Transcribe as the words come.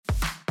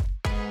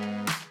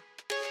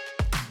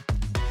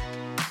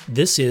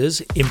This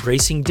is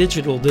Embracing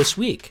Digital This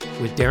Week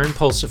with Darren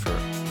Pulsipher.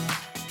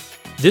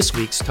 This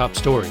week's top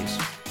stories.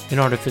 In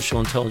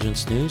artificial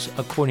intelligence news,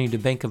 according to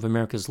Bank of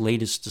America's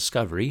latest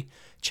discovery,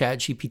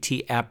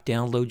 ChatGPT app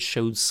downloads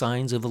showed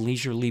signs of a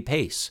leisurely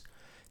pace.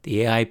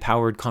 The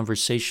AI-powered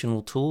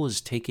conversational tool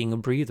is taking a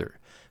breather,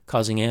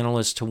 causing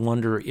analysts to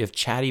wonder if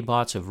chatty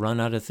bots have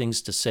run out of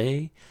things to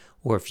say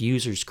or if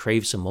users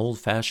crave some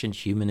old-fashioned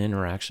human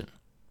interaction.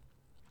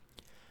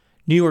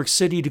 New York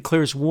City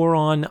declares war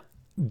on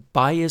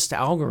biased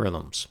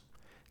algorithms.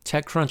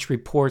 TechCrunch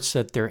reports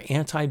that their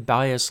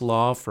anti-bias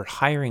law for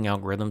hiring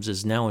algorithms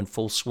is now in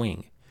full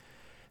swing.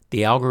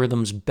 The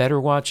algorithms better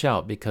watch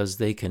out because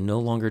they can no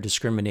longer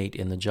discriminate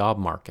in the job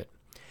market.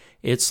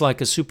 It's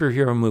like a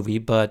superhero movie,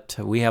 but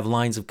we have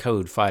lines of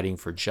code fighting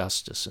for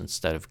justice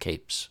instead of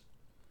capes.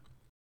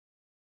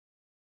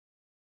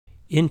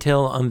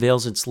 Intel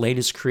unveils its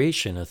latest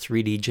creation, a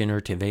 3D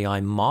generative AI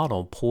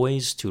model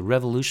poised to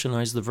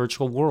revolutionize the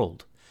virtual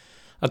world.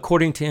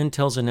 According to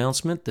Intel's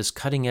announcement, this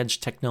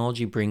cutting-edge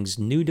technology brings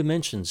new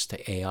dimensions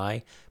to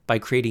AI by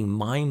creating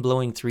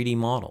mind-blowing 3D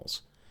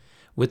models.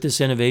 With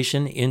this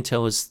innovation,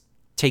 Intel is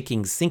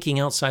taking thinking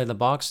outside the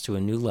box to a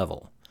new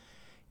level.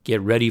 Get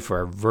ready for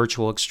a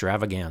virtual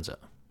extravaganza.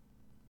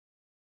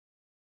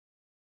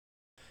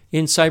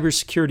 In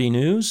cybersecurity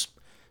news,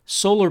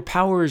 solar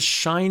power is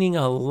shining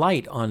a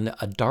light on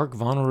a dark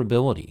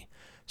vulnerability.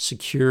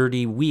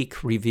 Security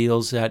Week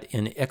reveals that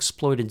an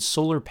exploited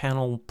solar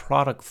panel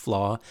product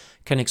flaw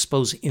can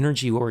expose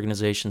energy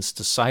organizations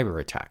to cyber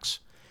attacks.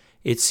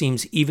 It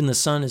seems even the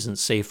sun isn't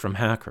safe from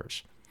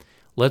hackers.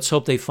 Let's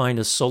hope they find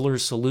a solar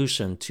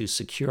solution to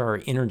secure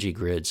our energy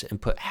grids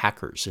and put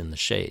hackers in the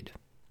shade.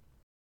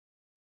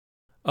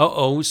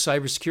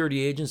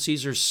 Cybersecurity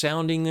agencies are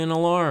sounding an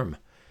alarm.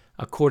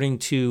 According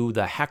to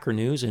the Hacker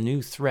News, a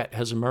new threat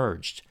has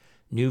emerged.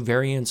 New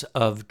variants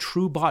of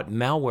TrueBot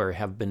malware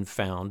have been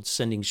found,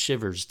 sending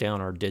shivers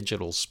down our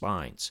digital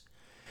spines.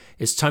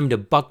 It's time to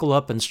buckle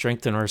up and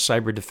strengthen our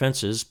cyber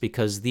defenses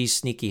because these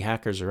sneaky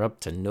hackers are up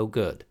to no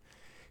good.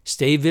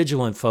 Stay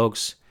vigilant,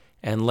 folks,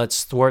 and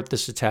let's thwart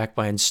this attack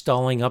by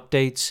installing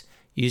updates,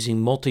 using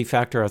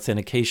multi-factor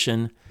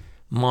authentication,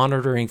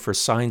 monitoring for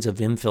signs of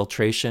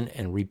infiltration,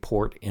 and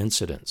report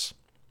incidents.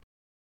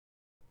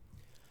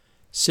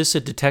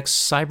 CISA detects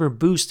cyber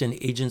boost in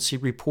agency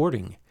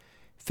reporting.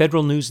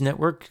 Federal News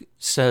Network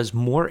says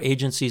more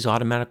agencies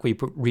automatically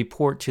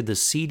report to the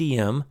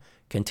CDM,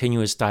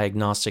 Continuous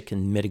Diagnostic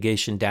and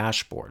Mitigation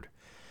Dashboard.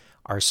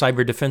 Our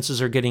cyber defenses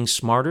are getting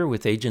smarter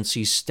with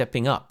agencies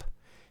stepping up.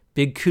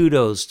 Big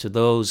kudos to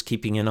those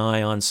keeping an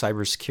eye on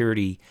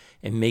cybersecurity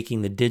and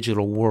making the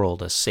digital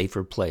world a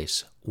safer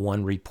place,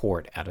 one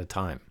report at a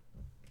time.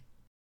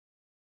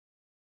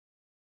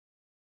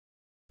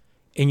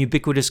 In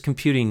ubiquitous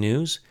computing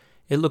news,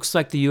 it looks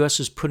like the U.S.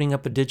 is putting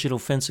up a digital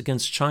fence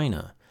against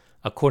China.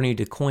 According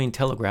to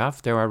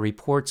Cointelegraph, there are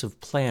reports of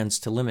plans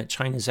to limit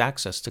China's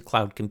access to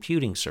cloud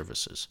computing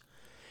services.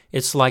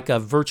 It's like a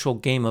virtual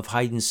game of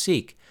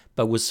hide-and-seek,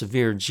 but with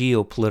severe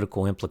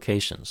geopolitical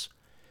implications.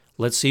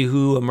 Let's see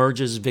who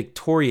emerges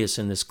victorious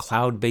in this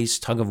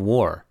cloud-based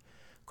tug-of-war.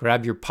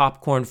 Grab your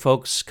popcorn,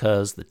 folks,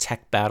 because the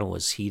tech battle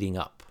is heating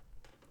up.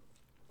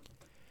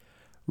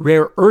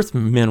 Rare earth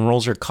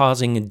minerals are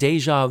causing a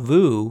déjà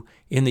vu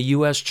in the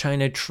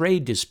U.S.-China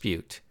trade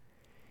dispute.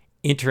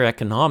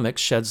 Intereconomics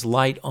sheds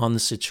light on the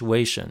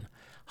situation,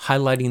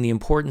 highlighting the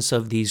importance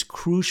of these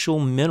crucial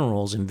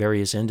minerals in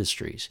various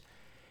industries.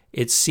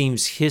 It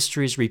seems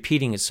history is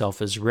repeating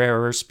itself as rare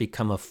earths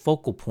become a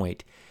focal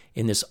point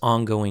in this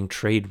ongoing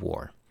trade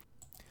war.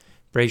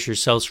 Brace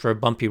yourselves for a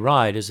bumpy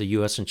ride as the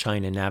U.S. and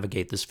China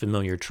navigate this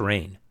familiar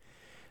terrain.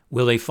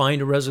 Will they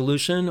find a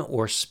resolution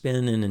or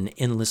spin in an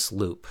endless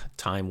loop?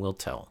 Time will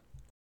tell.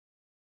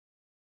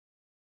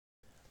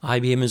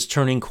 IBM is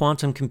turning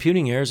quantum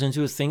computing errors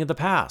into a thing of the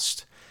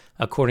past.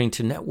 According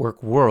to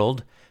Network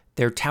World,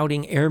 they're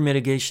touting error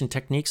mitigation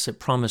techniques that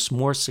promise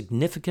more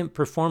significant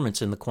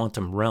performance in the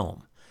quantum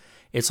realm.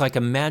 It's like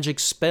a magic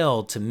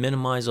spell to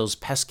minimize those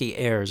pesky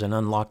errors and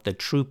unlock the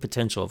true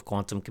potential of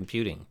quantum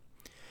computing.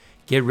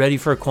 Get ready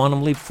for a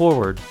quantum leap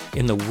forward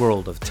in the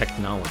world of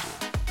technology.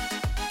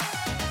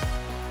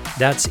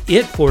 That's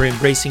it for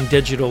Embracing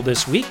Digital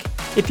this week.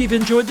 If you've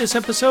enjoyed this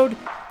episode,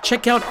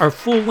 check out our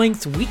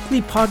full-length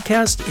weekly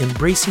podcast,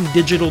 Embracing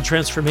Digital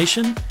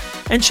Transformation,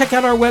 and check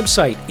out our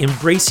website,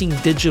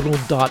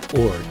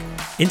 embracingdigital.org.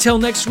 Until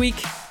next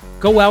week,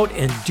 go out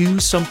and do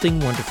something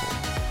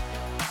wonderful.